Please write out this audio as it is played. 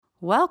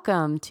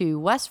Welcome to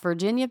West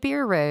Virginia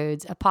Beer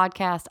Roads, a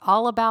podcast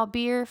all about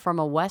beer from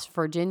a West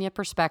Virginia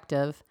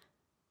perspective.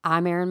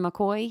 I'm Erin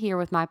McCoy, here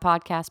with my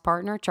podcast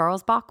partner,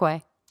 Charles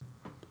Bockway.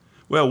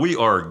 Well, we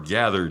are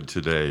gathered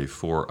today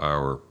for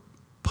our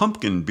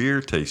pumpkin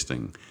beer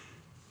tasting,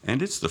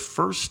 and it's the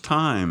first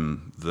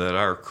time that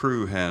our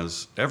crew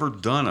has ever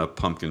done a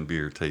pumpkin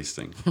beer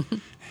tasting.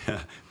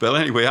 But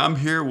anyway, I'm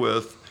here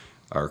with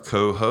our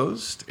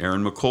co-host,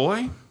 Erin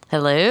McCoy.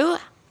 Hello.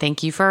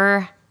 Thank you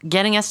for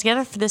getting us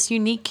together for this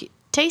unique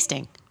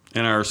tasting.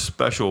 And our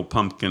special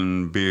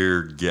pumpkin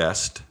beer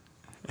guest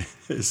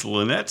is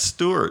Lynette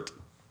Stewart.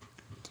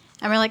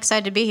 I'm really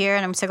excited to be here,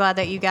 and I'm so glad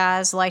that you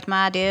guys liked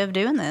my idea of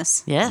doing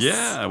this. Yes.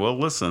 Yeah, well,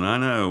 listen, I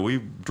know.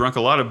 We've drunk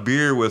a lot of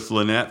beer with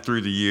Lynette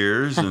through the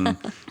years and,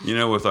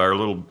 with our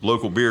little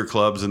local beer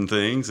clubs and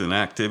things and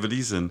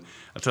activities. And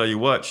I tell you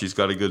what, she's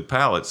got a good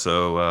palate.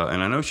 So,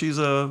 and I know she's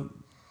a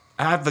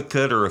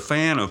advocate or a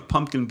fan of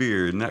pumpkin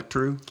beer. Isn't that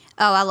true?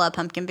 Oh, I love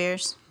pumpkin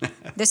beers.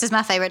 This is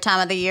my favorite time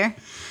of the year.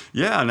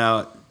 Yeah,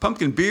 now,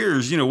 pumpkin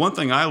beers, one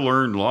thing I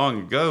learned long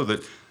ago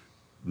that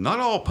not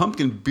all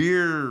pumpkin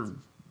beer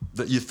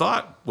that you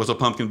thought was a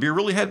pumpkin beer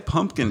really had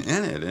pumpkin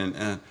in it.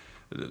 And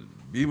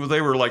they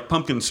were like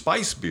pumpkin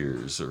spice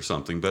beers or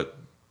something, but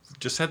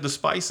just had the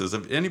spices.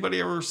 Have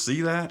anybody ever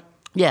see that?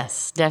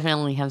 Yes,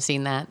 definitely have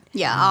seen that.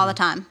 Yeah, all the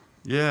time.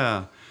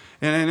 Yeah.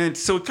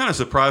 So it kind of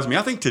surprised me.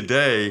 I think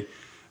today,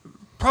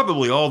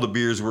 probably all the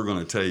beers we're going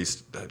to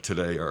taste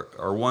today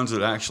are ones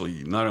that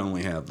actually not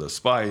only have the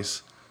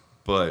spice,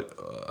 but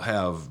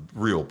have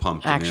real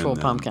pumpkin Actual in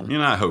them.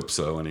 pumpkin. I hope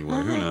so anyway.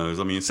 Who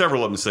knows? I mean,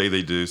 several of them say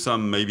they do.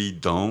 Some maybe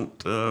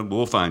don't.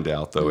 We'll find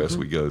out, though, as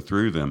we go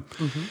through them.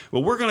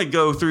 Well, we're going to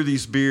go through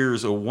these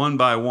beers one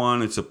by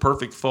one. It's a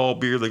perfect fall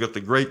beer. They got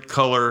the great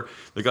color.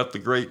 They got the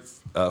great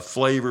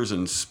flavors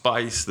and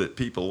spice that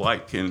people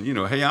like. And,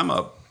 hey, I'm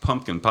a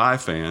pumpkin pie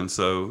fan,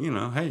 so,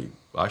 hey,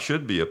 I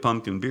should be a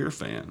pumpkin beer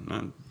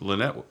fan.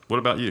 Lynette, what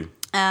about you?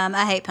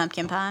 I hate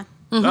pumpkin pie.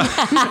 But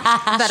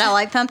I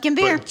like pumpkin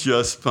beer. But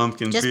just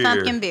pumpkin beer. Just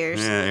pumpkin beers.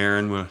 Yeah,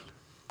 Erin, what?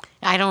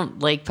 I don't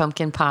like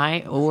pumpkin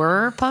pie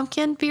or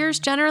pumpkin beers,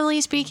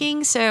 generally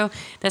speaking. So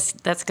that's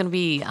going to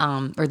be,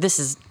 or this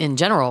is in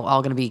general,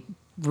 all going to be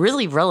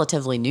really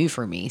relatively new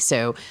for me.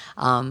 So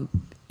I'm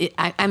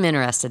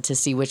interested to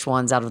see which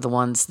ones out of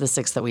the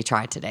six that we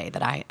tried today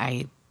that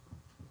I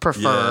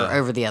prefer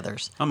over the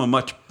others. I'm a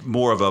much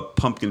more of a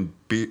pumpkin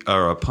beer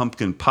or a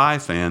pumpkin pie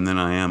fan than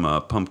I am a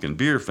pumpkin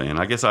beer fan.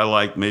 I guess I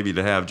like maybe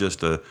to have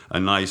just a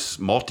nice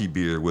malty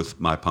beer with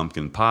my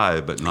pumpkin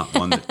pie, but not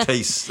one that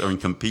tastes or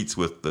competes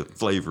with the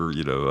flavor,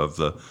 of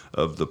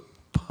the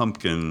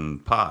pumpkin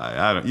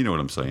pie. You know what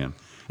I'm saying.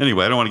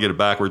 Anyway, I don't want to get it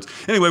backwards.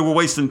 Anyway, we're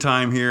wasting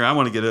time here. I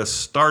want to get us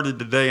started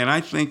today, and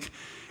I think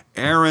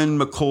Erin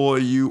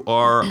McCoy, you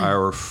are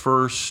our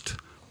first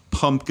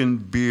pumpkin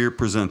beer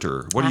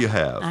presenter. What do you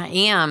have? I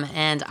am,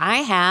 and I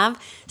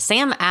have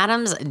Sam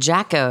Adams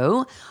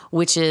Jacko,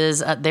 which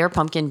is their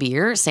pumpkin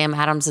beer. Sam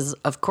Adams is,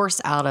 of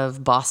course, out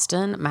of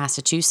Boston,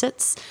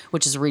 Massachusetts,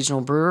 which is a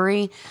regional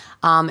brewery.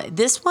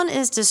 This one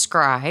is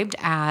described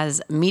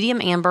as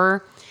medium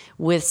amber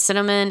with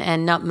cinnamon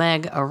and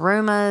nutmeg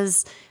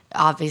aromas,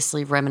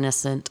 obviously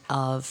reminiscent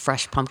of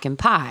fresh pumpkin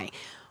pie.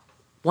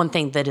 One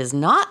thing that is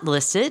not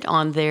listed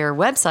on their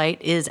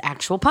website is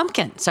actual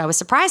pumpkin. So I was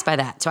surprised by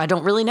that. So I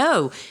don't really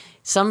know.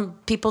 Some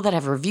people that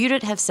have reviewed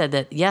it have said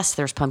that, yes,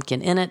 there's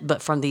pumpkin in it, but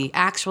from the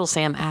actual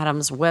Sam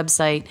Adams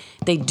website,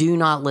 they do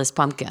not list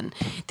pumpkin.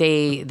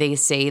 They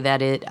say that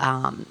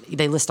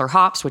they list their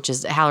hops, which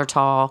is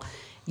Hallertau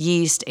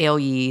yeast, ale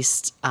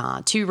yeast,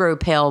 two-row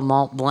pale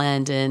malt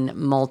blend, and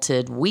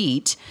malted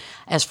wheat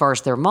as far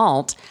as their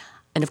malt.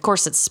 And of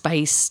course, it's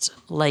spiced,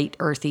 light,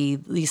 earthy.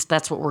 At least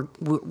that's what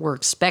we're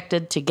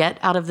expected to get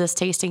out of this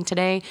tasting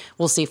today.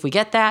 We'll see if we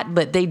get that.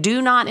 But they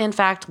do not, in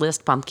fact,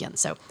 list pumpkin.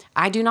 So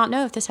I do not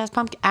know if this has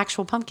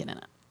actual pumpkin in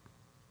it.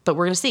 But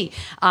we're going to see.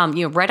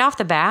 Right off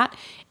the bat,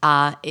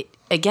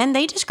 again,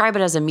 they describe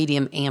it as a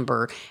medium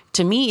amber.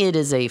 To me, it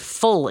is a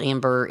full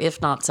amber,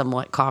 if not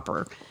somewhat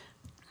copper.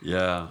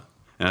 Yeah.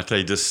 And I tell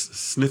you, just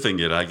sniffing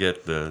it, I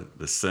get the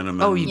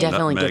cinnamon. Oh, you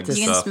definitely get this.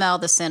 You can smell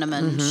the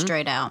cinnamon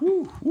straight out.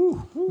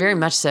 Very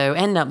much so,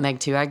 and nutmeg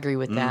too. I agree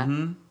with that.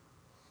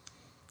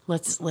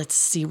 Let's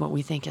see what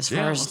we think as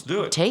far as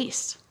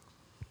taste.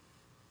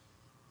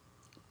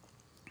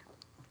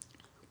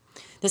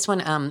 This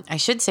one, I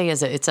should say,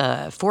 it's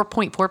a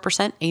 4.4%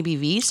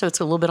 ABV, so it's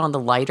a little bit on the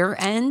lighter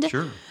end.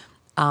 Sure.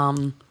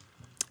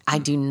 I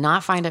do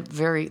not find it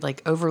very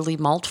overly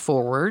malt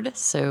forward.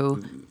 So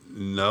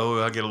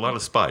no, I get a lot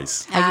of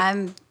spice.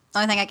 Only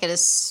thing I get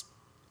is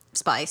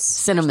spice.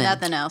 Cinnamon. There's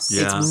nothing else.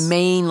 Yeah. It's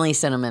mainly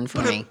cinnamon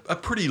for me. A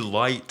pretty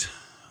light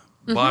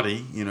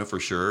body, for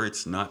sure.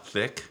 It's not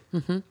thick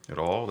at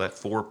all. That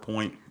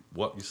 4.5?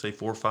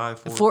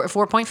 4.4.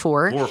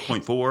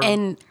 4.4.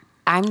 And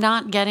I'm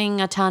not getting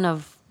a ton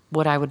of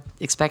what I would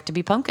expect to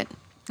be pumpkin.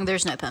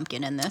 There's no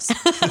pumpkin in this.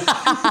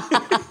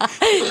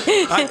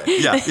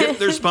 If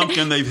there's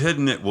pumpkin, they've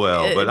hidden it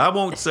well. But I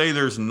won't say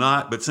there's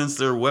not. But since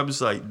their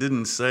website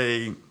didn't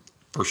say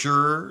for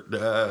sure,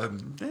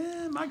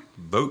 My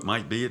vote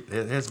might be it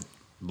has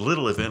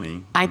little, if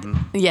any. I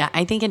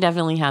think it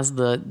definitely has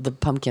the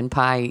pumpkin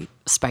pie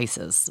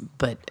spices,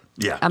 but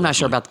Yeah, I'm not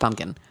sure definitely. about the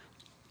pumpkin.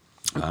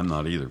 I'm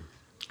not either.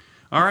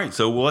 All right,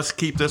 so let's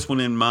keep this one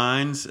in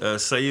mind.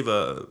 Save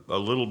a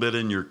little bit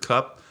in your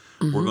cup.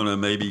 We're going to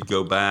maybe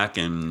go back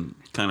and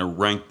kind of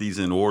rank these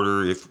in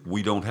order. If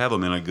we don't have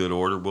them in a good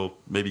order, we'll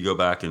maybe go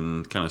back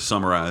and kind of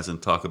summarize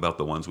and talk about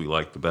the ones we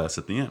like the best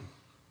at the end.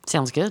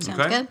 Sounds good. Sounds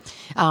Okay.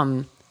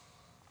 good.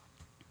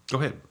 Go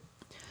ahead.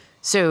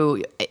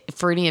 So,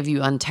 for any of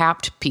you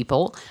untapped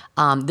people,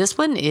 this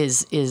one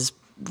is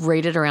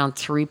rated around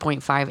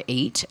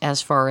 3.58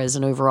 as far as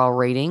an overall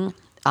rating.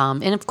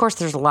 And of course,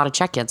 there's a lot of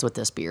check-ins with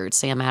this beer. It's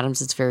Sam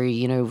Adams. It's very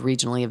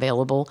regionally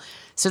available.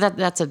 So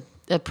that's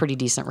a pretty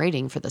decent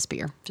rating for this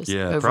beer. Just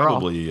Yeah, overall.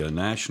 probably a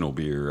national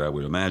beer, I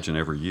would imagine,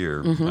 every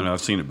year. I know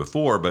I've seen it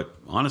before, but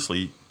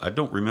honestly, I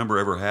don't remember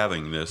ever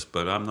having this,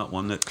 but I'm not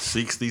one that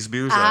seeks these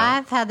beers out.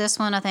 I've had this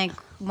one, I think,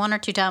 1 or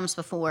 2 times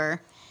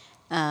before.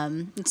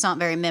 It's not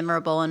very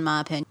memorable in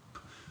my opinion.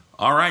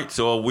 All right,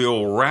 so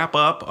we'll wrap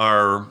up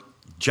our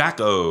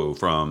Jacko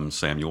from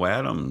Samuel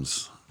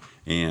Adams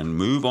and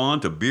move on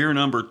to beer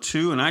number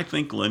 2. And I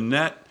think,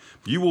 Lynette,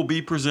 you will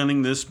be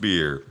presenting this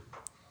beer.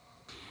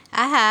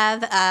 I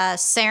have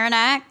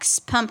Saranac's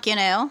Pumpkin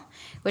Ale,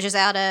 which is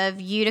out of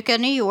Utica,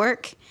 New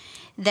York.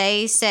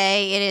 They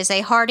say it is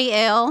a hearty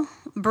ale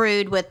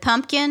brewed with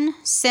pumpkin,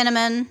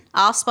 cinnamon,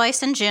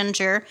 allspice, and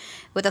ginger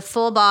with a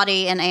full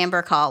body and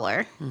amber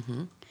collar.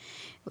 Mm-hmm.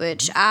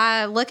 Which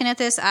looking at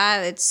this,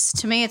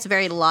 to me it's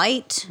very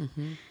light.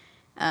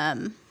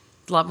 Mm-hmm.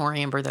 A lot more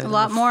amber though. A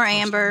lot more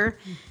amber.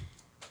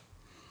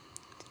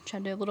 Try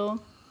to do a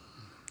little.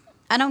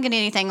 I don't get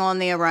anything on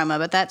the aroma,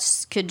 but that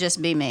could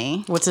just be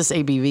me. What's this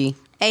ABV?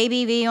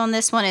 ABV on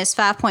this one is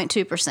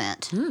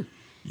 5.2%.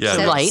 Yeah,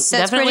 So light. So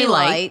it's Definitely pretty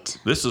light. light.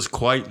 this is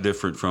quite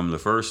different from the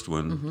first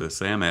one, the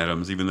Sam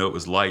Adams. Even though it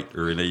was light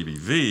or in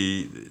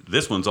ABV,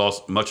 this one's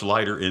also much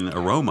lighter in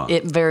aroma.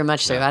 It very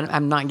much so.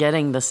 I'm not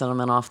getting the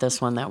cinnamon off this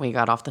one that we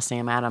got off the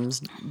Sam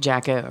Adams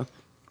Jacko,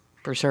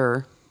 for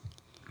sure.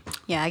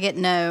 Yeah,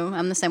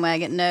 I'm the same way. I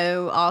get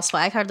no allspice.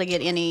 I hardly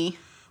get any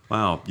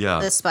Wow, yeah.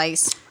 the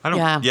spice. I don't.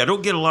 Yeah. Yeah. I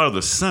don't get a lot of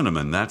the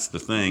cinnamon. That's the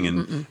thing.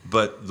 And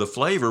but the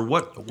flavor.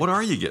 What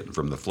are you getting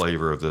from the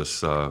flavor of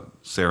this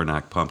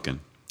Saranac pumpkin?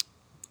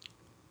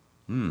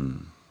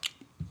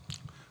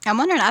 I'm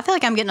wondering. I feel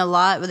like I'm getting a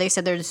lot, but they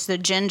said there's the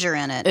ginger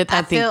in it.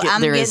 I think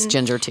there is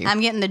ginger, too.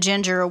 I'm getting the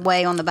ginger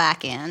away on the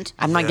back end.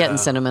 I'm not getting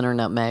cinnamon or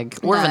nutmeg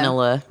or No.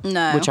 vanilla,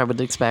 No. which I would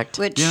expect.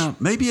 Which Yeah,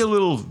 maybe a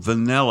little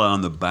vanilla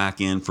on the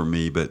back end for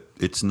me, but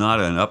it's not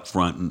an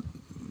upfront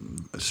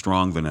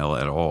strong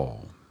vanilla at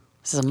all.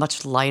 This is a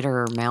much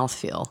lighter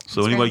mouthfeel.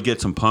 So anybody get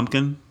some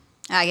pumpkin?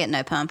 I get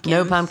no pumpkin.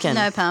 No pumpkin.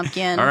 No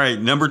pumpkin. All right,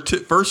 number 2,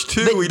 first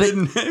 2 we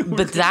didn't.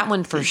 But that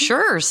one for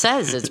sure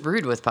says it's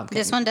brewed with pumpkin.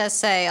 This one does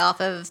say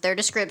off of their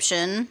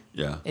description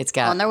Yeah. It's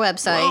got on their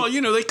website.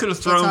 Well, they could have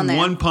on thrown there.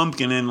 one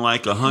pumpkin in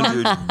like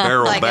 100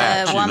 barrel Like a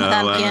batch. one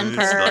I mean,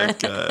 pumpkin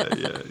it's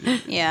per-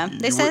 like, Yeah,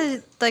 they you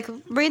said like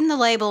reading the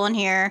label in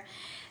here,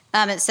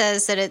 it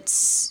says that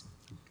it's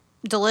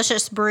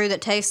delicious brew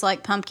that tastes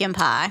like pumpkin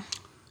pie.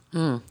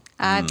 I'm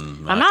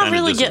not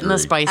really getting the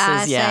spices.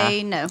 I Yeah,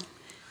 say no.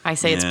 I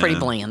say it's pretty Yeah.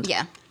 bland.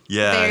 Yeah,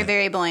 Yeah, very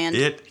very bland.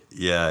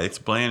 It's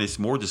bland. It's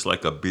more just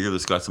like a beer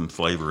that's got some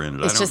flavor in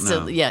it. It's I don't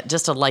just know.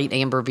 just a light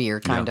amber beer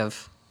kind Yeah.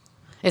 of.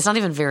 It's not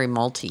even very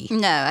malty.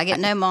 No, I get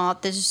no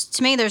malt.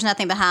 To me, there's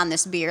nothing behind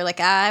this beer. Like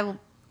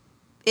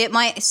it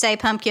might say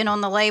pumpkin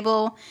on the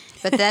label,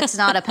 but that's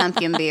not a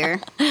pumpkin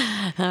beer.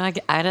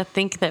 I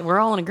think that we're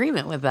all in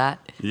agreement with that.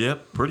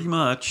 Yep, pretty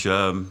much.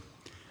 Sum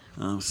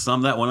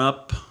that one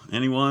up.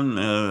 Anyone?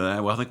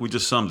 Well, I think we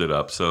just summed it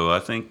up. So I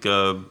think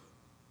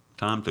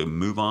time to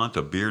move on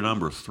to beer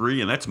number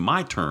 3, and that's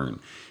my turn.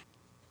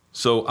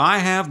 So I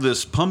have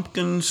this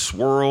Pumpkin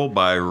Swirl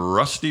by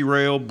Rusty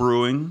Rail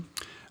Brewing.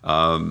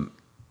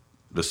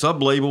 The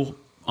sub-label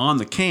on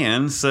the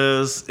can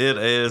says it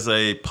is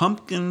a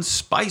pumpkin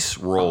spice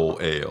roll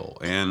ale.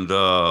 And,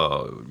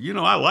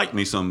 I like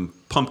me some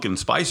pumpkin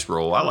spice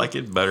roll. I like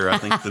it better, I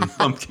think, than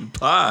pumpkin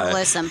pie.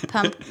 Listen,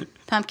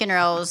 pumpkin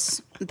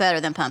rolls better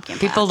than pumpkin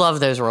pie. People love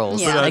those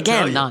rolls. Yeah. But I tell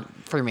Again, you- not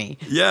for me.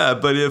 Yeah,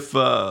 but if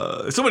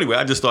so, anyway,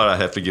 I just thought I'd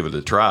have to give it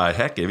a try.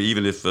 Heck,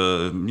 even if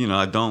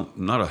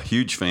not a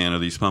huge fan of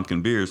these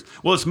pumpkin beers.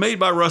 Well, it's made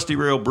by Rusty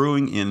Rail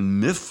Brewing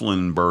in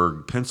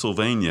Mifflinburg,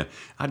 Pennsylvania.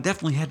 I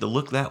definitely had to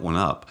look that one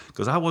up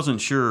because I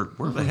wasn't sure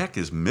where the heck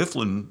is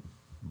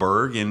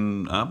Mifflinburg,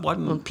 and I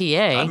wasn't.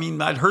 PA. I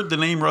mean, I'd heard the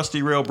name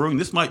Rusty Rail Brewing.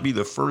 This might be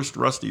the first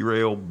Rusty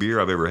Rail beer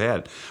I've ever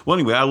had. Well,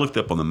 anyway, I looked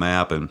up on the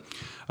map, and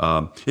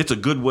it's a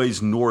good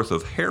ways north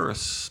of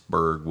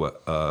Harrisburg,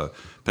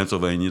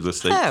 Pennsylvania, the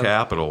state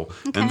capital.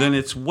 Okay. And then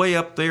it's way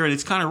up there, and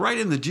it's kind of right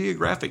in the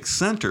geographic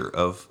center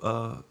of,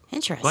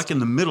 Interesting. like in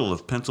the middle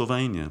of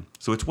Pennsylvania.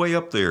 So it's way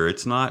up there.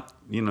 It's not,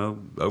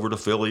 over to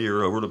Philly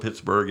or over to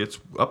Pittsburgh. It's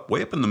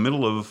way up in the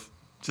middle of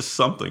just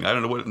something. I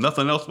don't know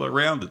nothing else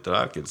around it that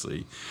I could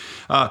see.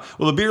 Well,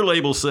 the beer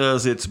label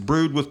says it's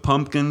brewed with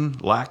pumpkin,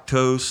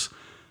 lactose,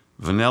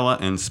 vanilla,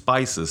 and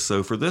spices.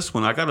 So for this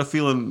one, I got a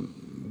feeling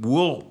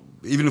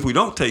even if we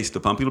don't taste the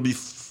pumpkin,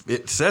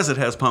 it says it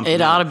has pumpkin.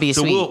 It ought to be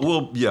so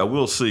sweet.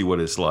 we'll see what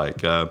it's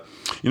like.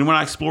 When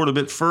I explored a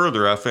bit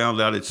further, I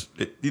found out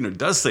it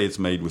does say it's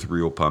made with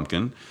real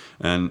pumpkin,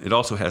 and it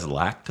also has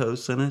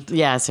lactose in it.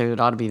 Yeah, so it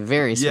ought to be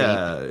very sweet.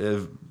 Yeah,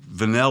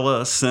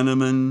 vanilla,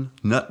 cinnamon,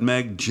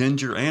 nutmeg,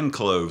 ginger, and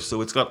cloves.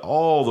 So it's got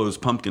all those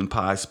pumpkin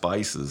pie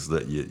spices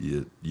that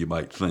you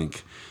might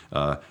think.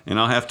 And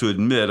I'll have to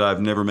admit,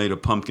 I've never made a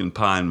pumpkin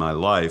pie in my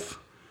life,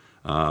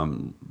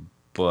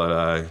 but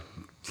I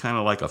kind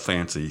of like a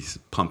fancy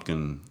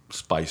pumpkin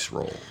spice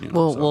roll.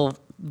 Well,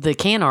 the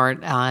can art,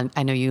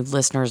 I know you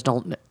listeners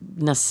don't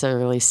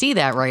necessarily see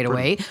that right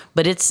away,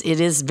 but it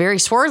is very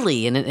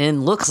swirly and it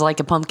looks like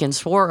a pumpkin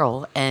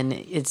swirl, and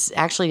it's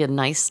actually a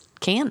nice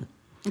can.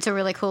 It's a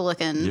really cool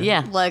looking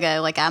Yeah. logo.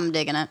 Like, I'm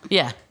digging it.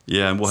 Yeah.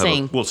 Yeah, and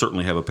we'll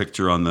certainly have a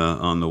picture on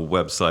the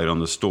website, on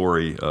the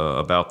story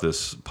about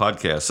this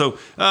podcast. So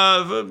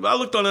I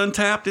looked on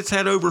Untappd. It's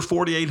had over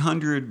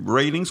 4,800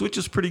 ratings, which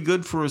is pretty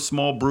good for a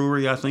small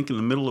brewery, I think, in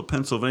the middle of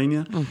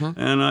Pennsylvania. Mm-hmm.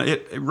 And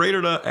it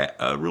rated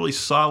a really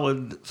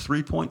solid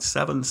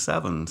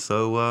 3.77.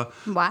 So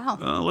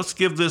Wow. Let's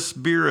give this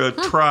beer a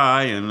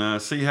try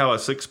and see how a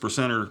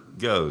 6%er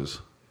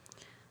goes.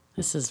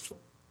 This is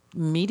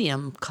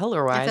medium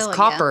color-wise. like,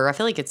 Copper. I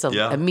feel like it's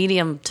a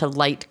medium to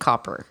light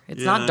copper.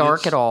 It's not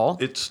dark at all.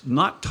 It's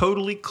not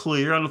totally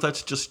clear. I don't know if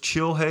that's just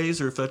chill haze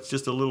or if that's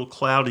just a little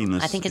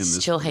cloudiness. I think it's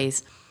chill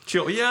haze.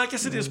 Chill. Yeah, I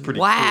guess it is pretty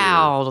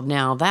Wow.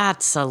 Now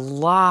that's a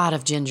lot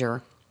of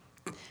ginger.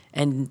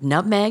 And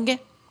nutmeg,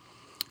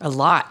 a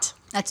lot.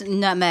 That's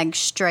nutmeg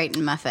straight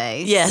in my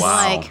face. Yes.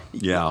 Wow. Like,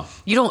 Yeah.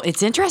 You don't.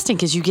 It's interesting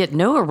because you get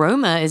no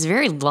aroma. It's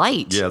very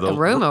light. Yeah, the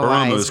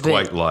aroma is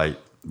quite light.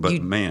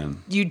 But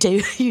man, you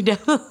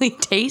definitely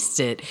taste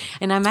it,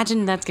 and I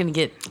imagine that's going to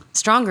get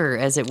stronger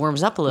as it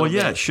warms up a little bit.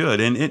 Well, yeah, it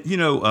should. And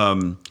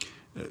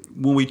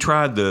when we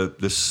tried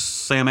the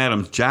Sam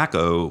Adams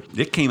Jacko,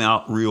 it came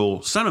out real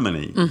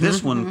cinnamony. Mm-hmm,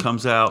 This one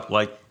comes out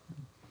like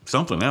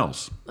something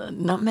else.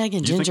 Nutmeg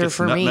and You think ginger it's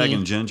for nutmeg me.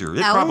 and ginger?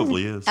 It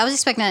probably is. I was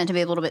expecting it to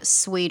be a little bit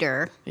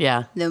sweeter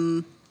Yeah,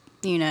 than,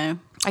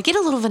 I get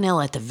a little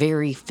vanilla at the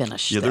very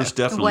finish. Yeah, there. there's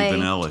definitely Way-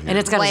 vanilla here. and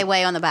it's got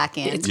way on the back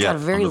end. it's Yeah, got a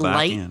very on the back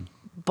light end.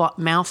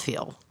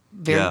 mouthfeel,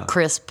 very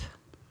crisp.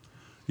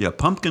 Yeah,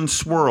 pumpkin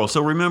swirl.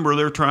 So remember,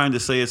 they're trying to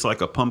say it's like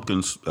a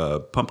pumpkin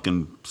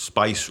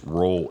spice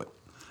roll.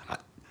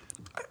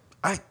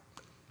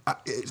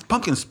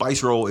 Pumpkin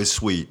spice roll is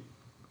sweet.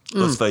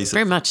 Let's face it.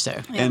 Very much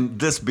so. And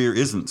this beer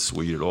isn't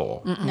sweet at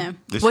all. No.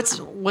 This-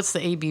 What's the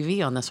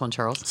ABV on this one,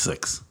 Charles?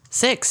 6?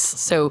 6.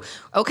 So,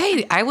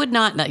 okay, I would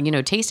not,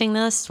 tasting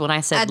this, when I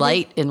said I'd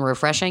light and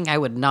refreshing, I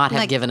would not have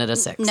Like, given it a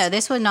 6. No,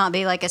 this would not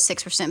be like a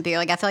 6% beer.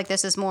 Like, I feel like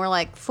this is more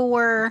like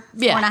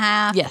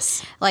 4.5.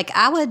 Yes. Like,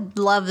 I would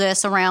love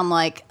this around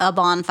like a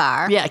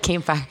bonfire. Yeah,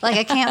 campfire. Like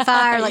a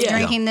campfire, like Yeah.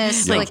 drinking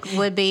this, Yeah. like,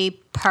 would be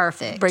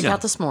perfect. Break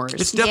out the s'mores.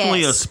 It's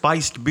definitely a Yes.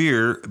 spiced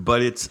beer,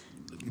 but it's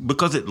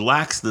because it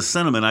lacks the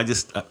cinnamon.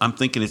 I'm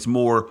thinking it's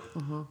more.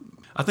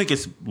 I think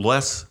it's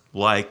less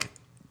like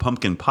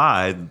pumpkin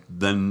pie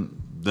than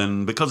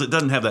because it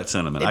doesn't have that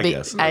cinnamon. I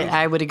guess.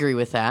 I would agree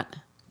with that.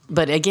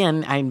 But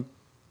again, I'm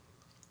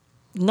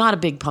not a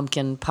big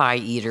pumpkin pie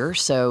eater,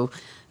 so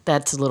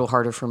that's a little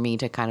harder for me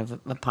to kind of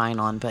opine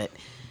on. But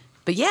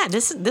yeah,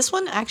 this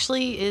one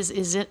actually is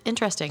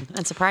interesting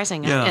and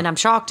surprising. Yeah. And I'm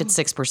shocked it's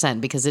 6%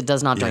 because it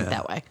does not drink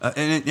that way.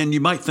 And you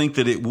might think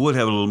that it would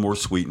have a little more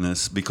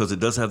sweetness because it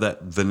does have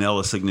that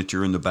vanilla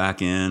signature in the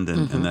back end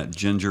and that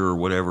ginger or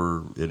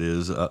whatever it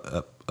is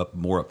up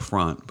more up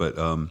front. But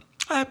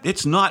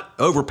it's not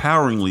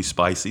overpoweringly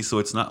spicy, so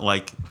it's not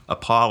like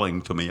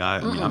appalling to me. I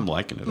mean, I'm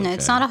liking it. No, okay.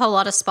 it's not a whole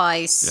lot of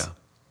spice. Yeah.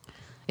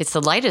 It's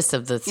the lightest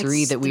of the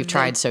three that we've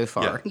tried so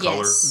far. Yeah, color.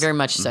 Yes. Very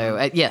much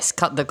so. Yes,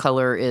 the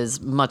color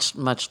is much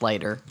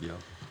lighter Yeah.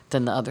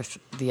 than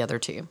the other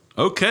two.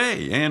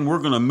 Okay, and we're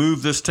going to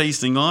move this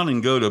tasting on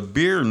and go to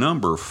beer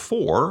number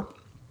 4.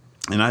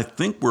 And I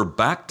think we're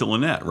back to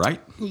Lynette, right?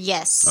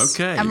 Yes.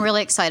 Okay. I'm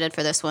really excited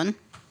for this one.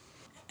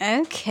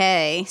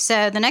 Okay,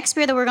 so the next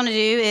beer that we're going to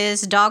do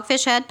is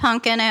Dogfish Head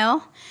Pumpkin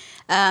Ale.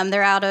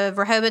 They're out of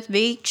Rehoboth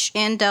Beach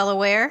in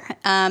Delaware.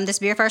 This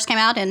beer first came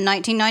out in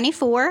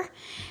 1994,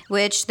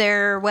 which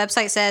their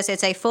website says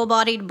it's a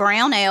full-bodied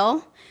brown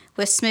ale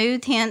with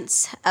smooth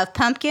hints of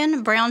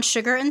pumpkin, brown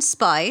sugar, and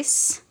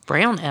spice.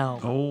 Brown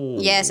ale. Oh.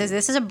 Yes,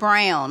 this is a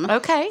brown.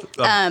 Okay.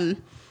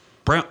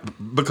 Brown,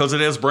 because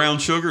it has brown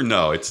sugar?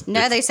 No, it's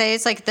They say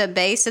it's like the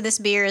base of this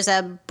beer is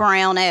a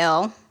brown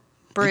ale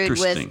brewed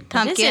Interesting. with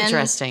That is pumpkin.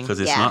 interesting. because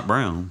it's Yeah. not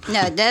brown.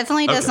 No, it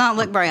definitely does Okay. not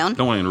look brown.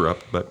 Don't want to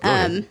interrupt, but go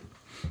ahead.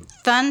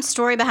 Fun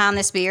story behind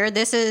this beer.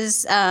 This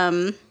is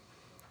the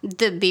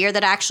beer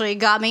that actually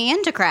got me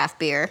into craft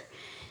beer.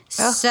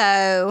 Oh.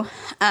 So,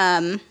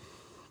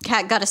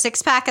 got a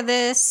 6-pack of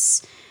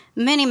this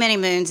many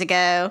moons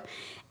ago,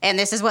 and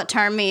this is what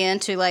turned me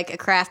into like a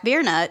craft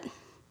beer nut.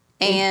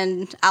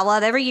 And I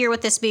love every year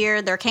with this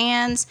beer. Their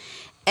cans,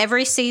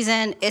 every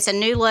season, it's a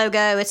new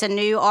logo. It's a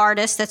new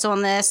artist that's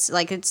on this.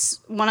 Like,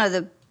 it's one of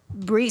the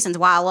reasons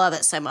why I love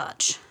it so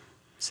much.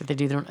 So they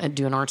do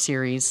an art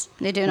series.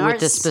 They do an with art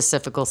this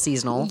specific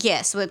seasonal.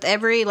 Yes, with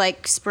every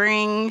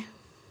spring,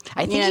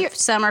 I think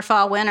summer,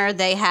 fall, winter,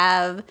 they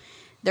have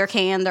their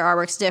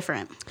artwork's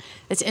different.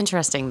 it's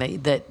interesting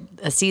that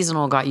a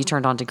seasonal got you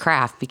turned on to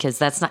craft, because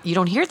you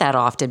don't hear that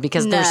often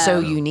because they're so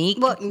unique.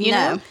 Well, you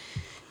know.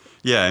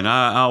 Yeah, and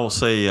I will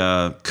say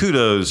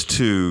kudos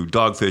to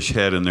Dogfish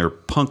Head and their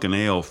Pumpkin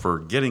Ale for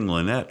getting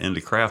Lynette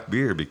into craft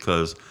beer,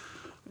 because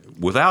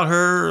without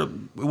her, it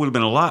would have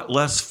been a lot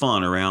less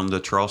fun around the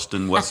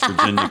Charleston, West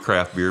Virginia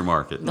craft beer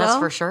market. That's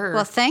for sure.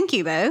 Well, thank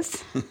you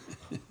both.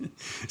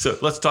 So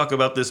let's talk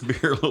about this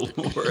beer a little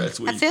more.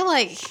 I feel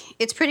like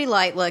it's pretty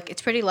light. Look,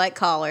 it's pretty light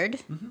collared.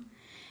 Mm-hmm.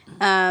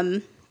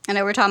 I know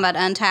we were talking about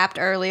Untapped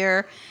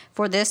earlier.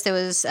 For this, there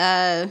was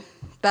about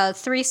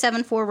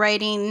 3.74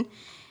 rating.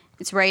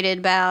 It's rated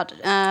about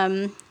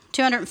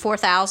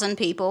 204,000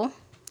 people.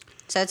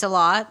 So it's a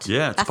lot.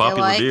 Yeah, it's a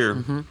popular beer.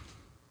 Mm-hmm.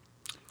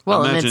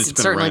 Well, and it's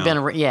certainly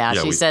around.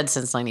 been, she said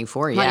since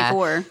 94. Yeah.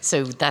 94.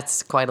 So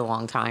that's quite a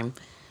long time.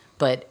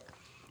 But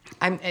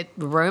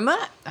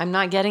aroma, I'm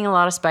not getting a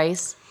lot of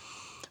spice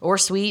or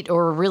sweet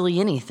or really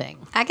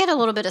anything. I get a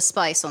little bit of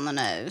spice on the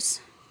nose.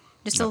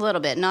 Just a little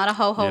bit, not a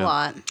whole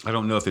lot. I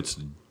don't know if it's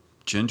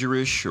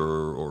gingerish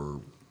or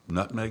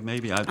nutmeg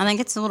maybe. I think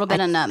it's a little bit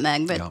of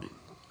nutmeg, but... Yeah.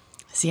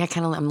 See,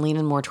 I'm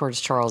leaning more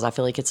towards Charles. I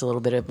feel like it's a little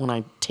bit of, when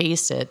I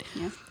taste it,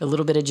 a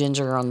little bit of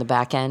ginger on the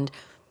back end.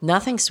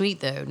 Nothing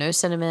sweet, though. No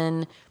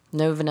cinnamon,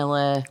 no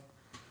vanilla,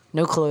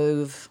 no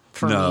clove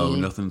for me. No,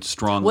 nothing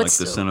strong like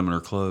the cinnamon or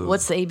clove.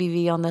 What's the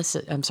ABV on this?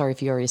 I'm sorry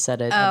if you already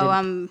said it.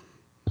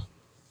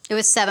 It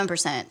was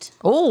 7%.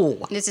 Oh,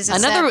 this is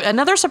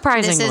another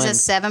surprising one. This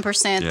is a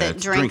 7% that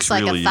drinks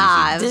like really a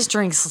 5. This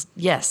drinks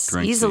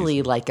easily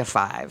easy. like a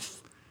 5.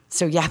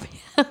 So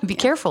be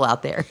careful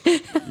out there.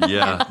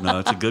 Yeah, no,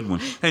 it's a good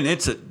one. And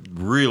it's a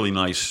really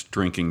nice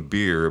drinking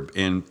beer.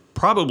 And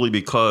probably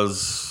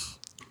because,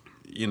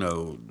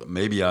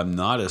 maybe I'm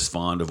not as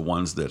fond of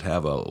ones that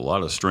have a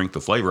lot of strength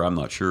of flavor. I'm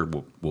not sure.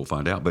 We'll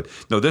find out. But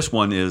no, this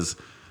one is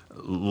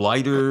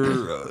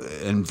lighter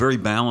and very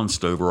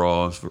balanced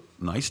overall. It's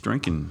nice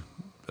drinking,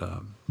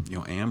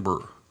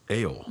 amber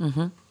ale.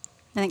 Mm-hmm.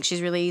 I think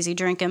she's really easy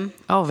drinking.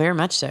 Oh, very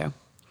much so.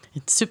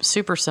 It's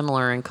super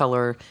similar in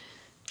color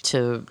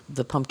to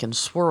the pumpkin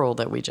swirl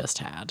that we just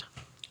had.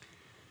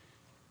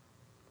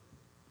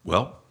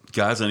 Well,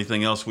 guys,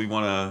 anything else we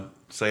want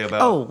to say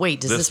about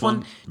does this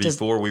one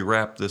before we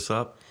wrap this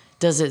up?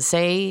 Does it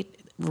say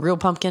real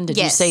pumpkin? Did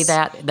you say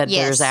that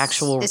there's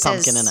actual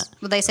pumpkin in it?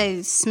 Well, they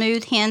say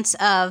smooth hints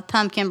of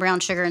pumpkin, brown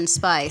sugar, and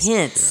spice.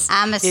 Hints.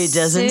 I'm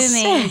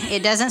assuming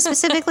it doesn't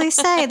specifically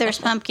say there's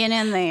pumpkin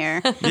in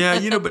there.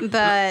 Yeah,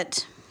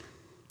 but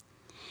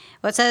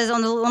what it says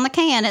on the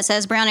can, it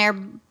says brown ale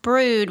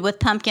brewed with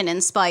pumpkin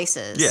and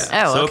spices.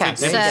 Yeah. Oh, okay. If it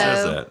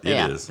says that,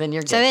 it is. Then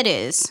you're good. So it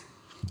is.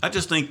 I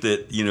just think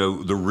that,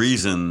 the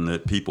reason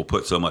that people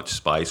put so much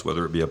spice,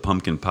 whether it be a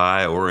pumpkin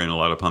pie or in a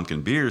lot of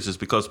pumpkin beers, is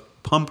because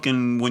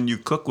pumpkin, when you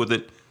cook with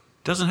it,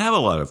 doesn't have a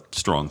lot of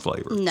strong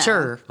flavor. No.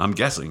 Sure. I'm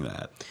guessing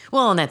that.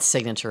 Well, and that's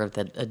signature of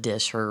a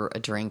dish or a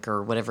drink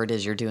or whatever it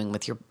is you're doing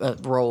with your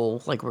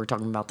roll, like we were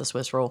talking about the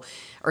Swiss roll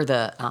or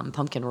the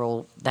pumpkin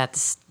roll.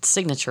 That's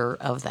signature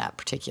of that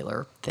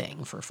particular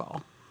thing for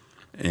fall.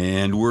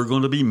 And we're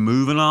going to be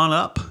moving on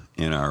up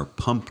in our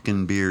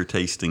pumpkin beer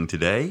tasting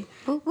today.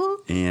 Woo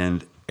woo.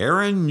 And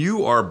Erin,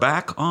 you are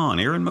back on.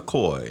 Erin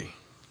McCoy.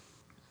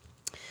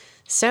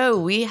 So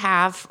we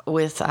have,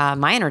 with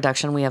my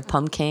introduction, we have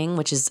Pumpkin,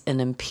 which is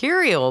an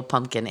imperial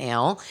pumpkin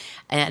ale,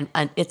 and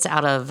it's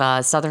out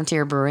of Southern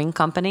Tier Brewing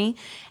Company,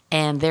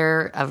 and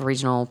they're a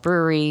regional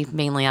brewery,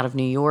 mainly out of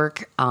New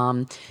York.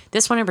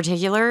 This one in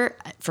particular,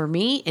 for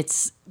me,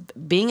 it's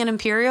being an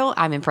imperial,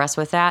 I'm impressed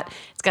with that.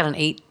 It's got an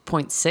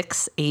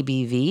 8.6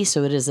 ABV,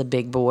 so it is a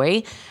big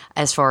boy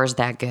as far as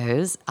that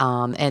goes.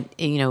 And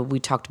we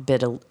talked a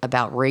bit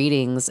about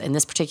ratings, and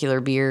this particular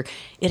beer,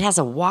 it has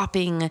a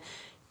whopping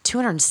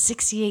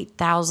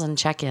 268,000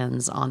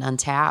 check-ins on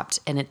Untapped,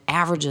 and it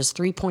averages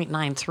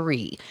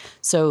 3.93.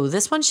 So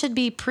this one should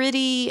be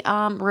pretty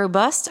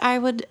robust, I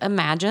would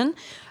imagine.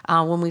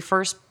 When we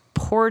first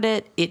poured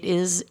it, it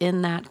is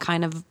in that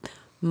kind of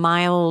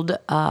mild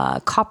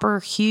copper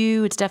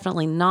hue. It's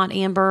definitely not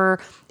amber.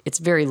 It's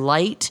very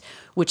light,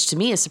 which to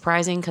me is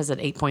surprising because at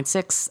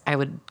 8.6, I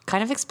would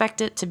kind of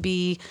expect it to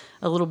be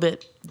a little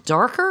bit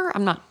darker.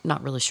 I'm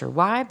not really sure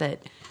why,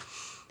 but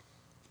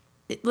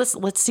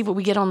let's see what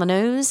we get on the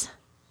nose.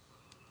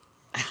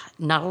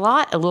 Not a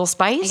lot, a little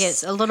spice. It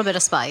gets a little bit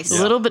of spice. Yeah,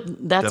 a little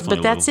bit.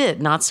 That's it.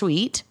 Not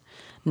sweet,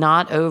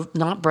 not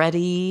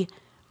bready.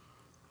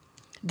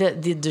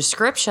 The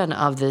description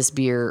of this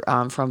beer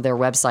from their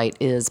website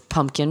is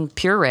pumpkin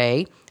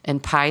puree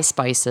and pie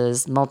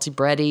spices,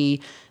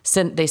 multi-bready.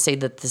 They say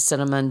that the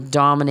cinnamon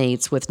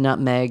dominates with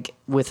nutmeg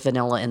with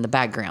vanilla in the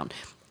background.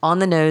 On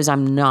the nose,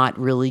 I'm not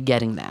really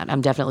getting that.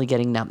 I'm definitely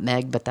getting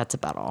nutmeg, but that's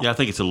about all. Yeah, I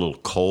think it's a little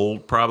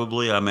cold,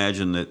 probably. I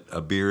imagine that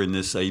a beer in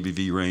this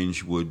ABV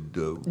range would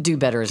do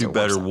better as it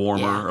warms up.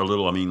 warmer Yeah. a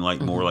little. I mean,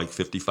 more like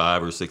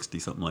 55 or 60,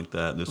 something like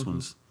that. This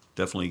one's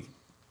definitely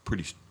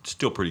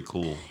still pretty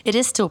cool. It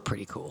is still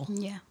pretty cool.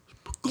 Yeah.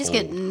 You just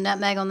get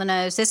nutmeg on the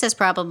nose. This is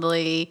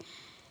probably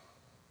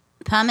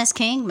pumice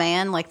king,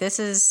 man. Like, this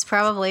is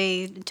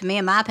probably, to me,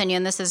 in my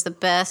opinion, this is the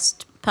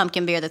best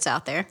pumpkin beer that's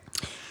out there.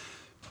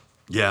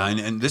 Yeah,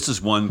 and this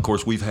is one, of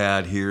course, we've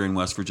had here in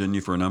West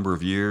Virginia for a number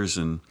of years,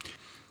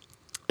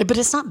 But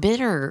it's not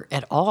bitter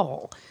at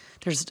all.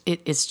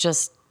 It's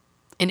just,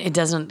 and it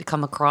doesn't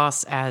come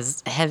across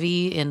as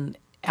heavy in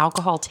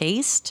alcohol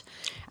taste.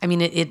 I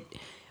mean, it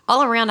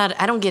all around.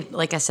 I don't get,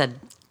 like I said,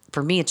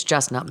 for me, it's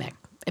just nutmeg.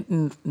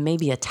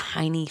 Maybe a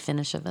tiny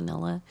finish of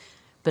vanilla,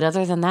 but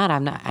other than that,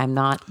 I'm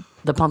not.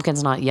 The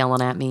pumpkin's not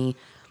yelling at me.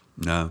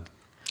 No,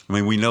 I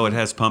mean, we know it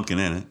has pumpkin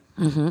in it.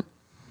 Mm-hmm.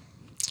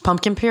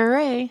 Pumpkin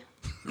puree.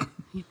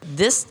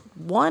 This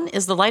one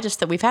is the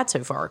lightest that we've had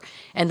so far,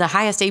 and the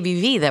highest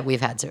ABV that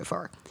we've had so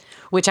far,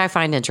 which I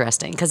find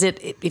interesting because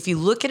if you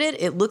look at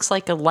it, it looks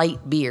like a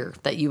light beer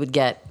that you would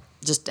get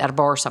just at a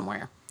bar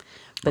somewhere,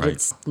 but Right.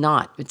 it's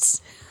not. It's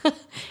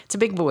it's a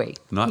big boy.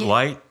 Not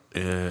light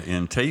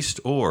in taste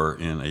or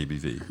in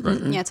ABV.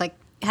 Right. Yeah, it's like,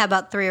 how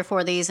about 3 or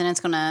 4 of these, and it's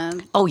gonna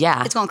Oh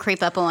yeah,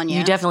 creep up on you.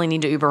 You definitely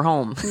need to Uber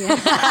home.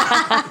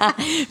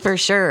 For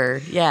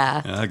sure.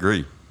 Yeah. I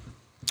agree.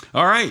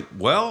 All right.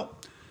 Well,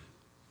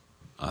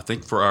 I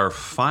think for our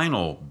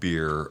final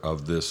beer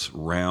of this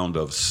round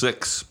of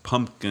 6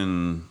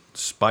 pumpkin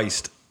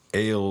spiced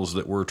ales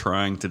that we're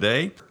trying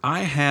today, I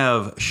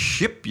have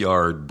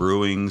Shipyard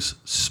Brewing's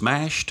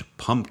Smashed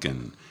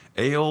Pumpkin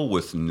Ale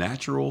with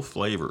natural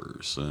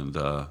flavors. And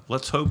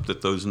let's hope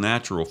that those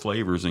natural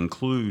flavors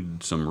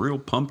include some real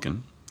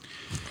pumpkin.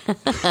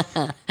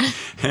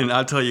 And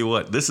I'll tell you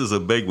what, this is a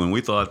big one. We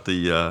thought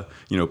the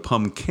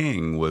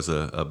Pumpkin was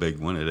a big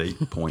one at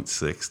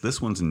 8.6.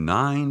 This one's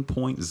 9.0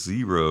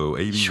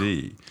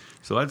 ABV.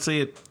 So I'd say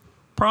it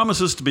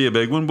promises to be a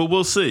big one, but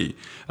we'll see.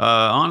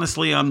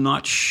 Honestly, I'm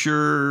not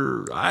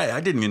sure. I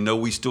didn't even know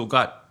we still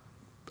got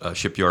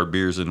Shipyard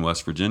beers in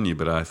West Virginia,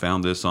 but I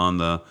found this on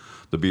the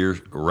beer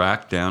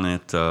rack down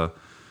at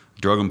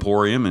Drug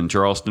Emporium in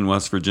Charleston,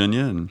 West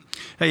Virginia. And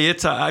hey,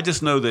 I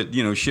just know that,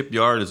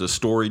 Shipyard is a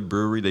storied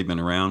brewery. They've been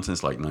around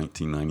since like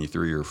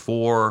 1993 or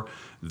 4.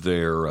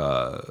 They're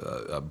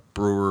a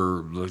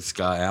brewer. This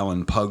guy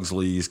Alan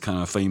Pugsley is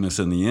kind of famous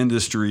in the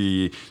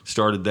industry.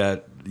 Started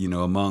that,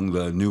 among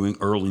the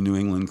early New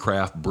England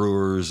craft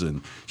brewers.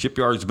 And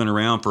Shipyard's been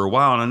around for a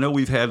while. And I know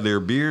we've had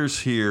their beers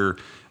here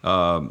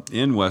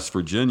in West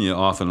Virginia,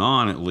 off and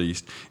on at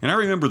least. And I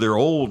remember their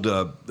old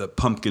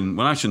pumpkin,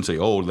 well, I shouldn't say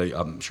old,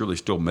 I'm sure they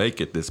still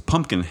make it. This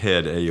Pumpkin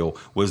Head Ale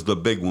was the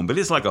big one, but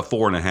it's like a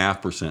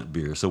 4.5%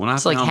 beer. So when I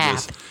found like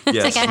half. this,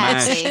 It's like a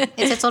Hepsi.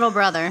 It's its little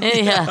brother.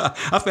 Yeah.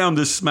 I found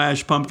this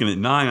Smash Pumpkin at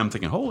 9. I'm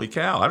thinking, holy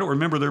cow, I don't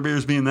remember their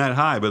beers being that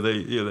high, but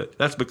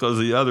that's because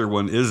the other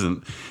one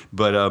isn't.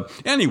 But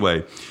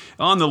anyway,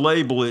 on the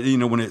label,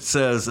 when it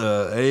says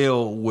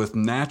ale with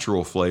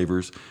natural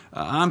flavors,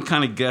 I'm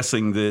kind of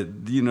guessing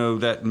that,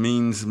 that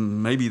means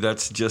maybe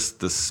that's just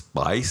the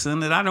spice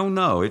in it. I don't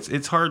know.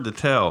 It's hard to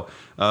tell.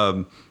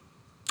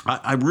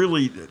 I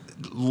really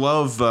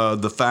love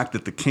the fact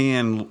that the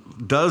can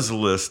does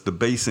list the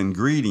base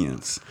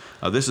ingredients.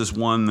 This is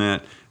one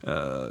that,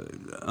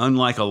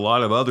 unlike a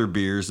lot of other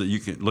beers that you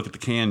can look at the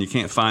can, you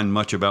can't find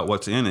much about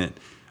what's in it.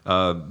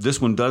 This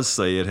one does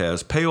say it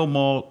has pale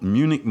malt,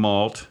 Munich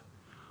malt,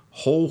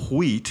 whole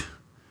wheat,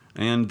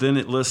 and then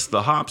it lists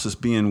the hops as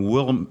being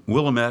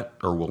Willamette,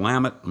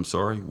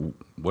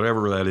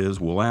 whatever that is,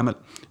 Willamette,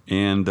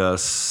 and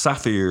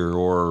Saphir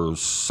or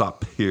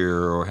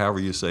Saphir, or however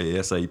you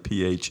say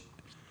Saphir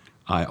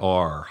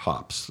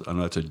hops. I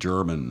know it's a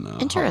German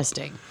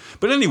Interesting. hop.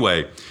 But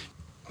anyway,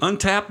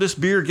 Untapped, this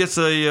beer gets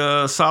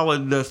a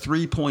solid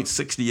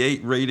 3.68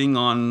 rating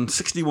on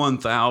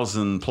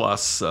 61,000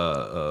 plus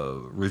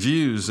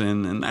reviews,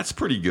 and that's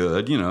pretty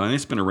good, and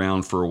it's been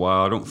around for a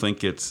while. I don't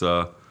think it's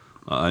a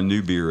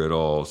new beer at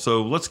all.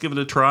 So let's give it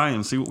a try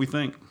and see what we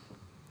think.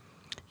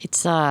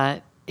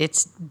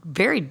 It's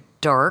very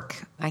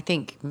dark. I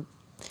think.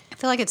 I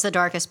feel like it's the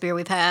darkest beer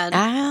we've had.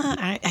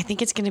 I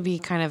think it's going to be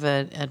kind of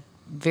a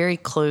very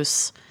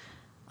close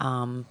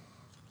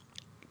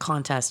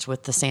contest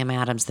with the Sam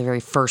Adams, the very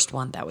first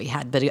one that we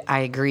had. But I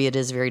agree, it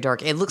is very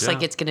dark. It looks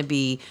like it's going to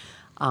be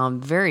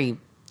very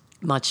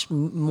much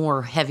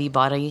more heavy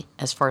body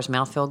as far as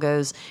mouthfeel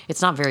goes.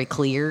 It's not very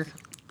clear.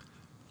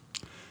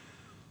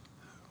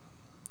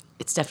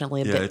 It's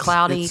definitely a bit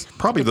cloudy. It's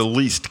probably the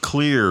least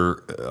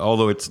clear,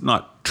 although it's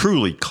not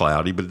truly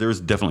cloudy, but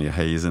there's definitely a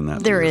haze in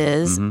that. There beer.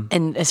 is. Mm-hmm.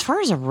 And as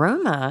far as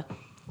aroma,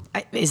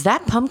 is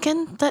that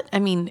pumpkin?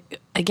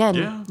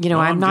 Again,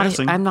 I'm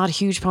not a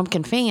huge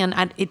pumpkin fan.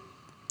 I think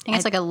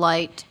it's like a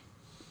light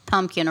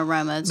pumpkin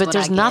aroma. But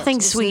there's nothing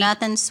sweet. There's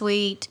nothing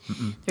sweet.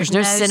 Mm-mm. There's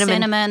no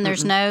cinnamon.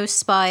 There's no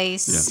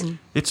spice. Yeah.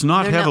 It's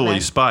not heavily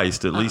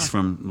spiced, at least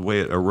from the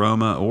way it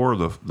aroma or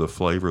the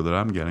flavor that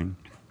I'm getting.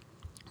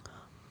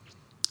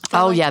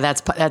 Oh, yeah,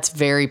 that's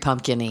very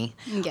pumpkin-y.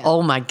 Yeah.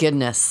 Oh, my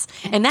goodness.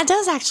 And that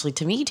does actually,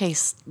 to me,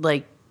 taste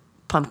like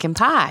pumpkin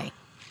pie.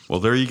 Well,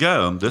 there you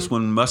go. This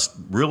one must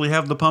really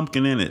have the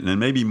pumpkin in it, and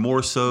maybe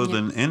more so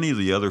than any of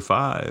the other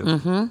 5.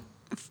 Mm-hmm.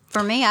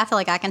 For me, I feel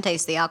like I can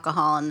taste the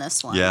alcohol in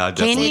this one. Yeah, I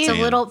definitely It's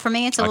a little. For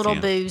me, it's a I little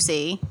can.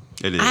 boozy.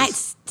 It is. I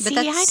that's-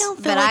 don't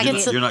but feel I like get-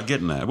 it's. You're not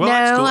getting that. Well,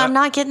 that's No, cool. I'm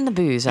not getting the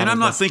booze. And out I'm of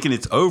not this. thinking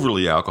it's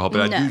overly alcohol,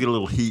 but I No. do get a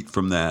little heat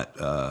from that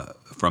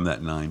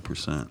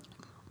 9%,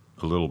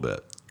 a little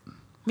bit.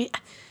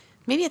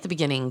 Maybe at the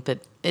beginning,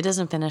 but it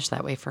doesn't finish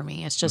that way for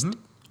me. It's just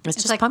it's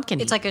just like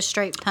pumpkin. It's like a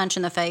straight punch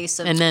in the face,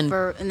 And then-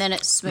 and then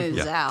it smooths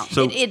Yeah. out.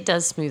 So it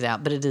does smooth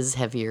out, but it is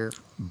heavier.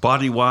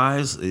 body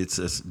wise, it's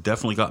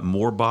definitely got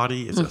more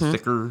body. It's a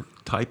thicker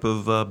type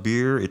of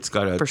beer. It's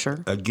got For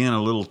sure. again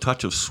a little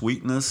touch of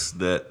sweetness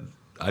that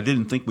I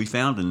didn't think we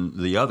found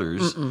in the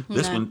others.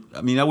 This one,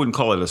 I mean, I wouldn't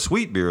call it a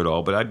sweet beer at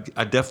all, but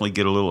I definitely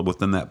get a little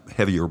within that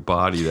heavier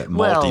body, that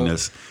Well-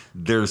 maltiness.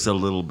 There's a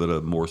little bit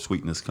of more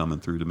sweetness coming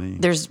through to me.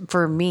 There's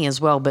for me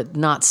as well, but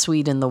not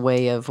sweet in the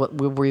way of what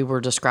we were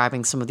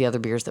describing some of the other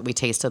beers that we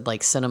tasted,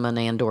 like cinnamon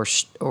and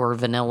or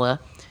vanilla.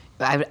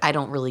 I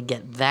don't really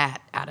get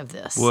that out of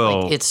this.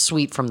 Well, like, it's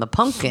sweet from the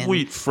pumpkin,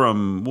 Sweet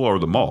from or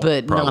the malt,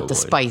 but not probably. the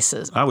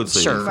spices. I would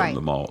say Sure. from Right.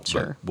 the malt,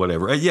 Sure. but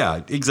whatever.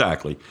 Yeah,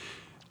 exactly.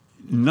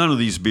 None of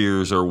these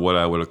beers are what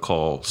I would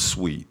call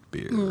sweet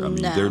beer. I mean,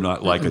 No. they're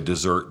not like a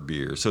dessert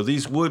beer. So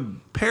these would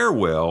pair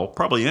well,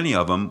 probably any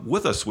of them,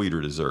 with a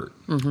sweeter dessert,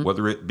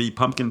 whether it be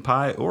pumpkin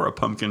pie or a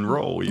pumpkin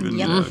roll. Even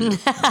Yep.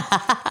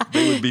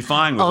 they would be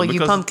fine with All them you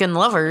because- pumpkin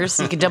lovers,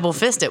 you can double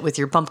fist it with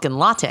your pumpkin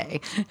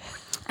latte.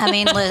 I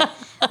mean,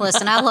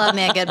 listen, I love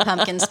me a good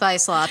pumpkin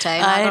spice latte.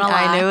 Not gonna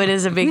lie. I know it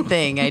is a big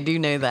thing. I do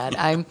know that.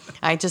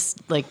 I just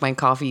like my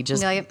coffee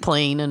just You like it?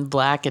 plain and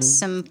black and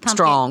Some pumpkin,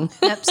 strong.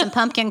 Yep, some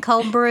pumpkin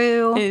cold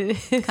brew.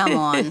 Come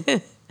on.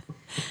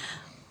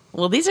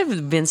 Well, these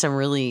have been some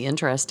really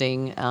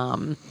interesting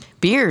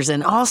beers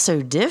and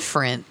also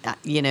different,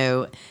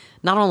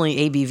 not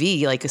only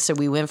ABV, like, so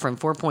we went from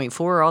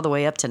 4.4 all the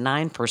way up to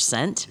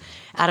 9%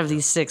 out of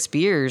these 6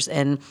 beers.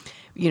 And,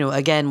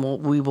 again,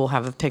 we will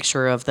have a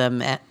picture of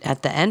them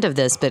at the end of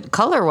this, but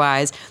color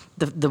wise,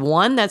 the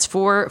one that's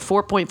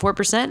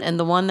 4.4% and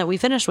the one that we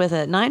finished with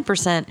at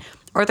 9%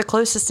 are the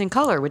closest in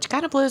color, which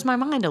kind of blows my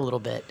mind a little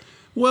bit.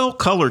 Well,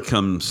 color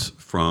comes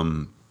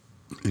from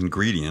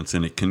ingredients,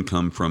 and it can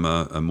come from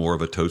a more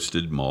of a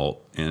toasted malt,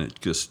 and it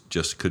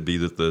just could be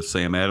that the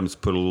Sam Adams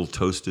put a little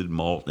toasted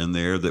malt in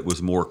there that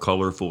was more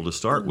colorful to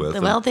start with.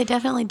 Well, they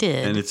definitely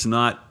did. And it's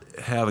not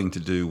having to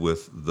do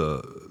with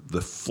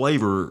the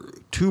flavor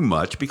too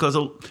much, because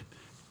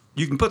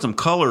you can put some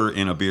color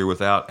in a beer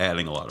without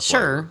adding a lot of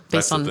flavor. Sure,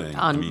 That's based the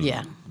thing.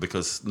 yeah.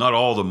 Because not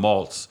all the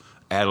malts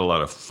add a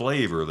lot of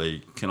flavor.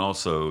 They can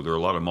also, there are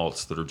a lot of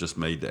malts that are just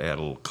made to add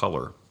a little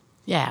color.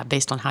 Yeah,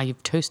 based on how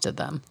you've toasted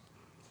them.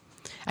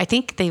 I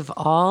think they've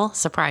all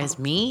surprised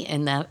me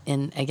in that,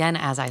 and again,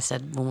 as I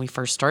said when we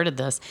first started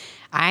this,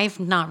 I've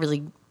not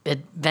really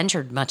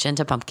ventured much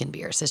into pumpkin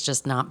beers. It's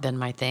just not been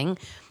my thing.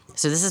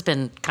 So this has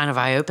been kind of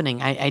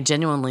eye-opening. I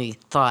genuinely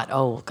thought,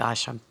 oh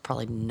gosh, I'm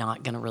probably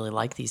not going to really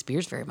like these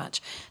beers very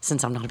much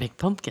since I'm not a big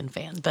pumpkin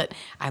fan, but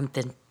I've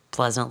been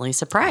pleasantly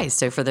surprised.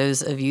 So for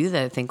those of you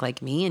that think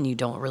like me and you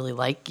don't really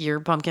like your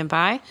pumpkin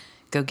pie,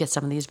 go get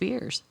some of these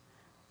beers.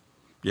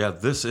 Yeah,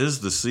 this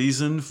is the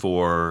season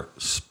for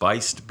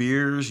spiced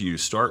beers. You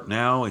start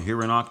now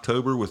here in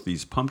October with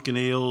these pumpkin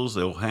ales.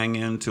 They'll hang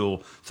in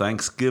till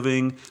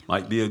Thanksgiving.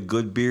 Might be a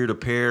good beer to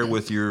pair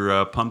with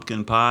your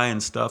pumpkin pie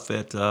and stuff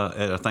at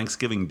a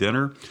Thanksgiving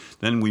dinner.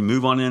 Then we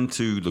move on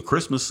into the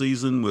Christmas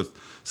season with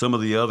some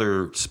of the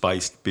other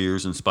spiced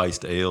beers and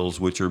spiced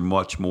ales, which are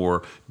much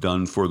more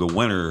done for the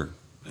winter.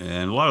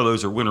 And a lot of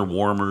those are winter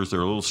warmers.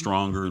 They're a little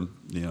stronger,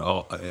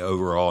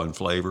 overall in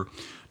flavor.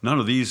 None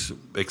of these,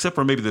 except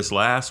for maybe this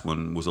last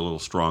one, was a little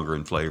stronger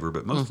in flavor,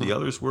 but most of the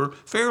others were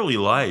fairly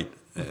light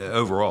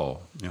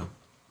overall. Yeah.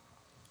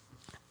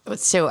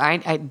 So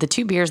the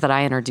 2 beers that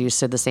I introduced,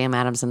 so the Sam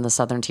Adams and the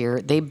Southern Tier,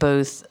 they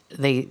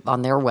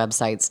on their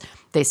websites,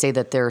 they say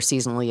that they're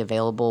seasonally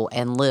available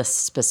and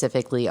list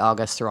specifically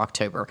August through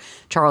October.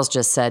 Charles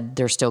just said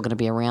they're still going to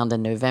be around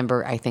in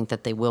November. I think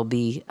that they will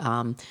be,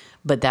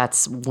 but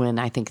that's when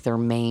I think their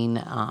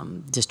main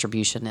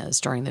distribution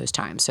is during those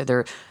times. So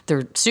they're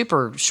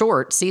super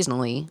short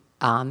seasonally.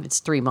 It's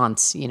 3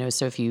 months,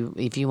 so if you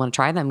want to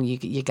try them,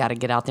 you got to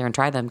get out there and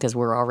try them because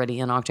we're already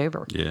in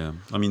October. Yeah.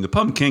 I mean, the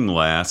Pumpkin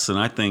lasts, and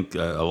I think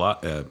a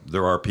lot,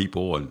 there are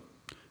people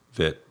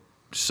that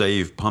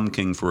save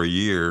pumpkin for a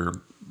year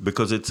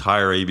because it's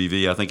higher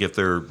ABV. I think if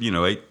they're,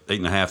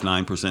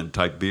 8.5%, 9%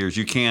 type beers,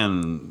 you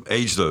can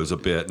age those a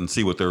bit and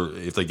see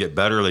if they get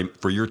better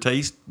for your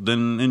taste,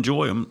 then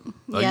enjoy them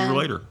a year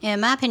later. In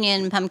my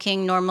opinion,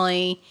 pumpkin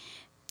normally,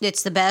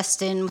 it's the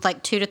best in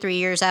like 2 to 3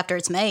 years after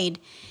it's made.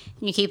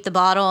 You keep the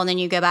bottle and then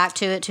you go back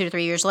to it 2 to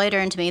 3 years later.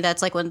 And to me,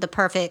 that's like one of the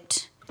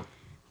perfect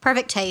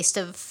taste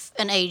of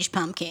an aged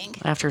pumpkin.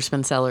 After it's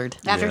been cellared.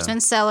 After it's been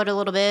cellared a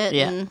little bit.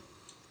 Yeah. And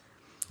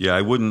Yeah,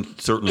 I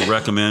wouldn't certainly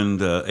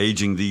recommend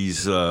aging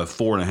these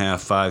 4.5%,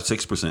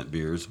 5%, 6%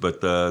 beers,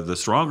 but the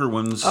stronger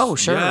ones, Oh,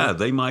 sure. yeah,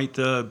 they might.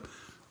 A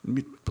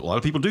lot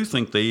of people do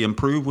think they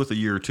improve with a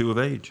year or two of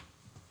age.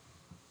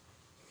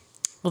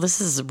 Well, this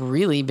has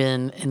really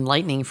been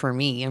enlightening for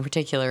me in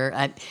particular.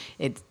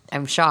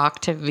 I'm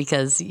shocked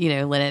because,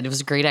 Lynette, it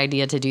was a great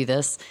idea to do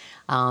this.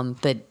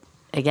 But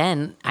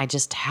again, I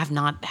just have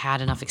not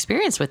had enough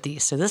experience with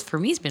these. So this for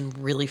me has been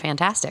really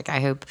fantastic. I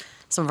hope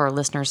some of our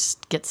listeners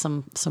get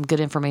some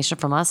good information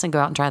from us and go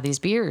out and try these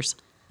beers.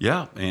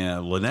 Yeah.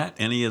 And Lynette,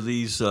 any of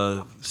these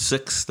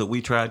 6 that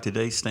we tried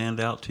today stand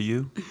out to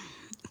you?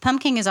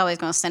 Pumpkin is always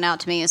going to stand out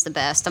to me as the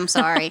best. I'm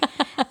sorry.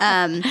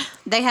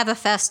 They have a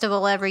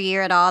festival every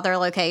year at all their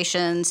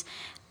locations.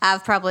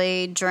 I've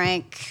probably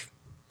drank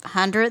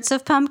hundreds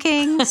of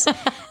pumpkins.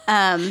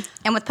 And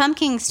with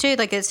pumpkins too,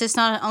 like it's just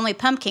not only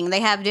pumpkin. They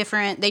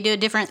do a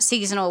different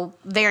seasonal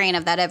variant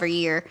of that every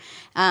year.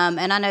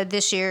 And I know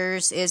this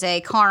year's is a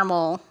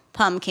caramel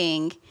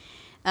pumpkin,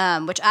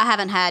 which I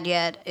haven't had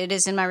yet. It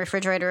is in my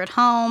refrigerator at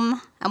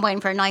home. I'm waiting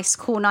for a nice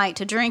cool night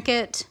to drink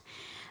it.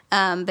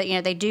 But,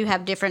 they do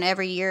have different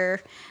every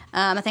year.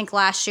 I think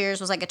last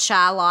year's was like a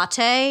chai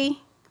latte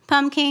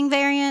pumpkin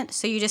variant.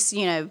 So you just,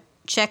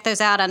 check those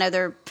out. I know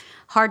they're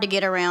hard to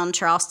get around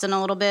Charleston a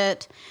little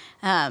bit.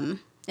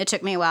 It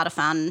took me a while to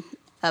find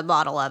a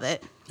bottle of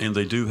it. And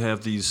they do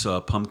have these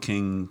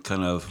pumpkin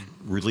kind of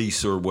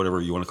release or whatever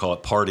you want to call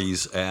it,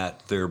 parties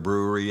at their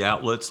brewery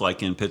outlets,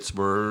 like in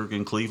Pittsburgh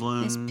and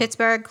Cleveland. It's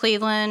Pittsburgh,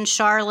 Cleveland,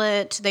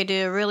 Charlotte. They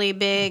do a really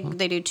big,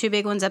 They do 2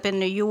 big ones up in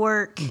New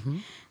York.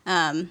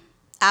 Mm-hmm.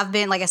 I've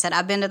been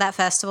to that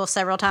festival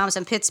several times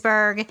in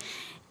Pittsburgh.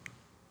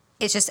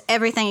 It's just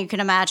everything you can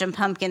imagine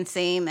pumpkin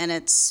theme, and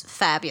it's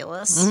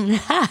fabulous.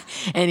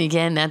 And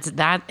again,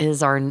 that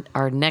is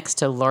our next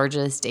to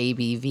largest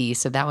ABV.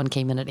 So that one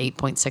came in at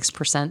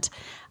 8.6%.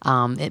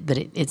 But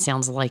it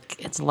sounds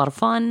like it's a lot of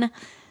fun,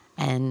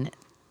 and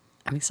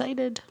I'm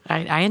excited.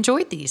 I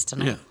enjoyed these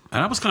tonight. Yeah.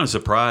 And I was kind of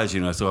surprised,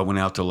 so I went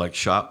out to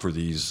shop for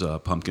these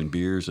pumpkin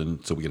beers,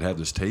 and so we could have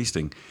this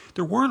tasting.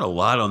 There weren't a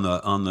lot on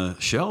the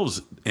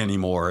shelves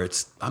anymore.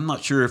 I'm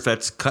not sure if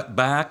that's cut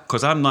back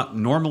because I'm not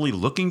normally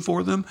looking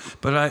for them.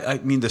 But I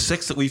mean, the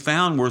 6 that we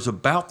found was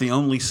about the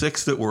only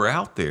 6 that were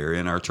out there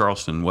in our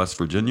Charleston, West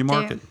Virginia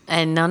market,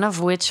 and none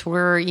of which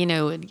were,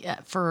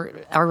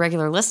 for our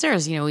regular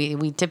listeners.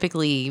 We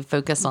typically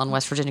focus on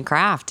West Virginia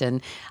craft,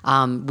 and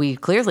we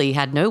clearly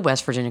had no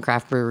West Virginia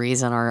craft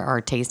breweries in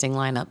our tasting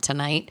lineup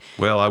tonight.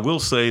 Well, I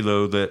will say,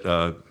 though,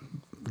 that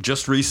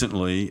just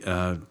recently,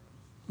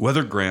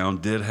 Weather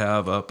Ground did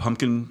have a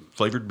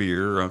pumpkin-flavored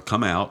beer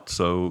come out.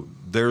 So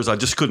I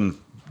just couldn't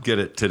get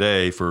it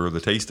today for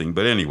the tasting.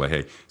 But anyway,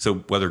 hey,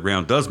 so Weather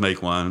Ground does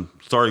make one.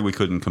 Sorry we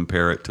couldn't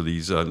compare it to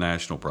these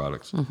national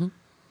products. Mm-hmm.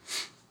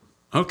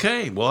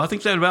 Okay, well, I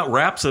think that about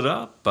wraps it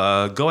up.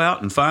 Go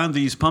out and find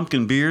these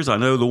pumpkin beers. I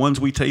know the ones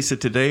we tasted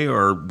today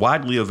are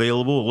widely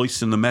available, at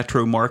least in the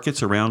metro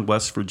markets around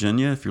West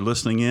Virginia, if you're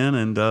listening in,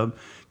 and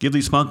give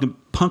these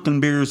pumpkin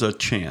beers a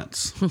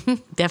chance.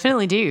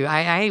 Definitely do.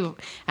 I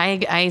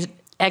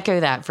echo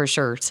that for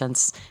sure,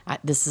 since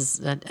this is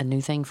a new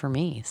thing for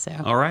me. So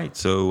all right.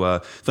 So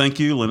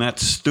thank you, Lynette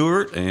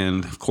Stewart,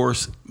 and of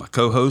course my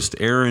co-host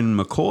Aaron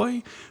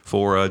McCoy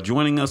for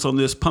joining us on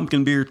this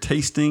pumpkin beer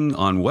tasting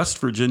on West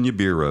Virginia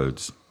Beer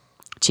Roads.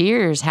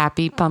 Cheers!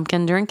 Happy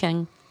pumpkin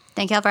drinking.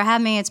 Thank y'all for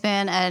having me. It's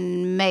been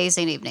an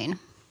amazing evening.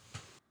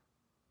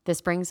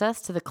 This brings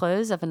us to the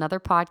close of another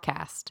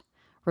podcast.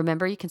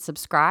 Remember, you can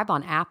subscribe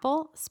on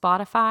Apple,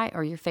 Spotify,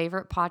 or your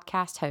favorite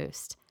podcast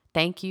host.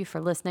 Thank you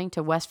for listening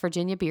to West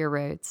Virginia Beer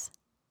Roads.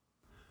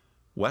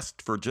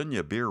 West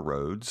Virginia Beer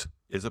Roads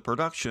is a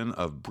production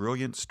of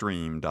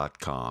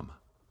BrilliantStream.com.